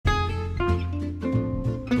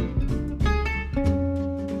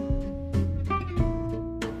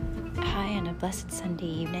blessed Sunday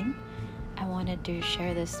evening. I wanted to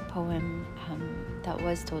share this poem that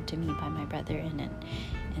was told to me by my brother, and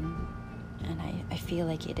I feel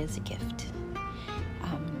like it is a gift.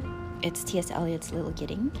 It's T.S. Eliot's Little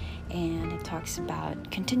Gidding, and it talks about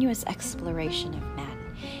continuous exploration of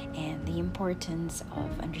man and the importance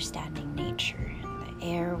of understanding nature. The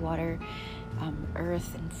air, water,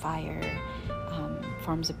 earth, and fire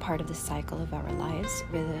forms a part of the cycle of our lives,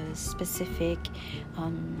 with a specific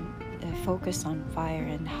focus on fire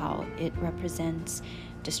and how it represents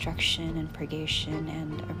destruction and purgation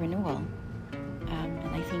and a renewal.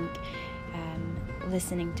 And I think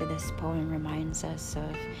listening to this poem reminds us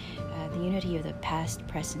of the unity of the past,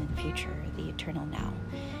 present, and future, the eternal now.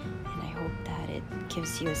 And I hope that it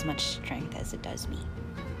gives you as much strength as it does me.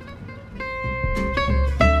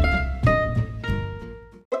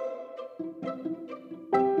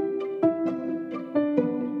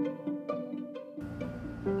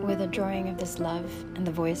 With the drawing of this love and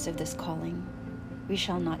the voice of this calling, we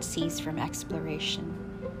shall not cease from exploration,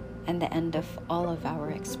 and the end of all of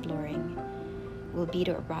our exploring will be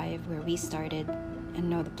to arrive where we started and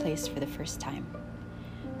know the place for the first time.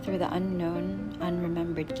 Through the unknown,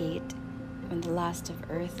 unremembered gate, when the last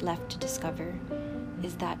of earth left to discover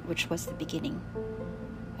is that which was the beginning,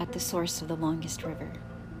 at the source of the longest river,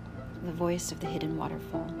 the voice of the hidden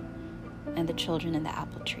waterfall, and the children in the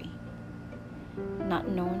apple tree. Not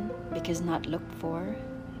known because not looked for,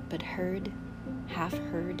 but heard, half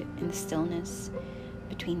heard in the stillness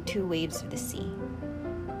between two waves of the sea.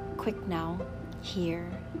 Quick now, here,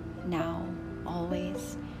 now,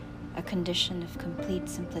 always, a condition of complete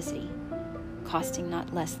simplicity, costing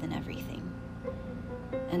not less than everything.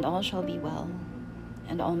 And all shall be well,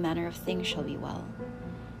 and all manner of things shall be well,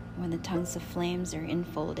 when the tongues of flames are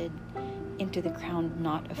enfolded into the crowned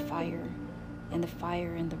knot of fire, and the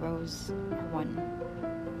fire and the rose are one.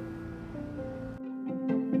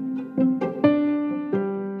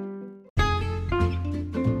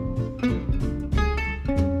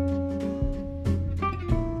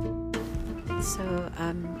 So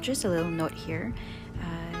just a little note here.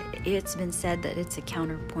 It's been said that it's a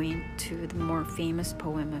counterpoint to the more famous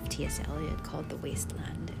poem of T.S. Eliot called The Waste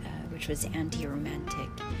Land, which was anti-romantic.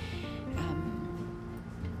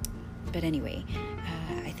 But anyway,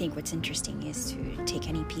 I think what's interesting is to take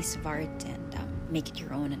any piece of art and make it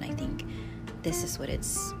your own, and I think this is what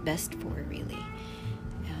it's best for, really.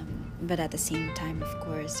 But at the same time, of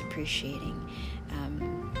course, appreciating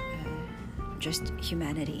just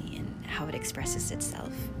humanity and how it expresses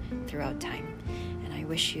itself throughout time. And I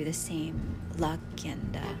wish you the same luck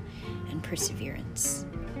and perseverance.